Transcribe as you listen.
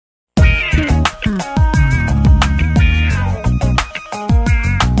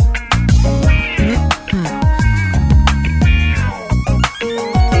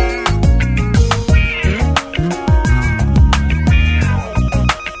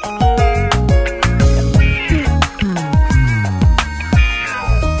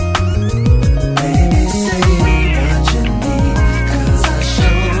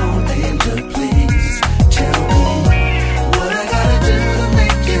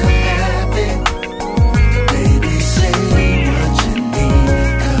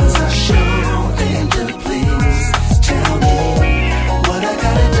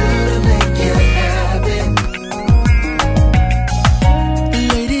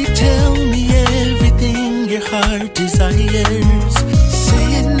desires. Say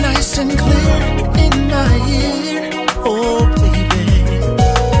it nice and clear in my ear. Oh baby,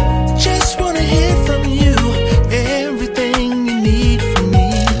 just wanna hear from you everything you need from me,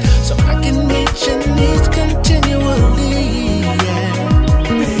 so I can meet your needs continually. Yeah.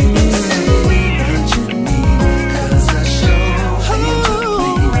 Baby, say what you need, 'cause I sure need to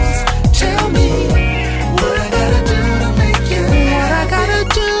please. Tell me what I gotta do to make you happy. What I gotta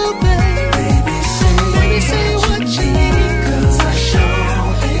do, babe. Baby, say what you need, 'cause I sure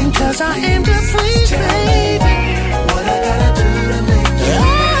aim to please. I aim to please, baby. What I gotta do to make you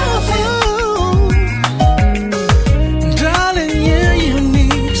happy. Darling, you're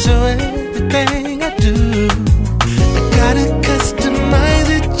unique, so everything I do, I gotta customize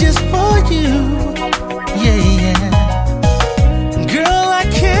it just for you. Yeah, yeah. Girl, I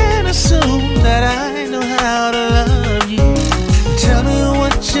can't assume that I know how to love you. Tell me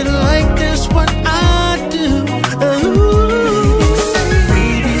what you like, this what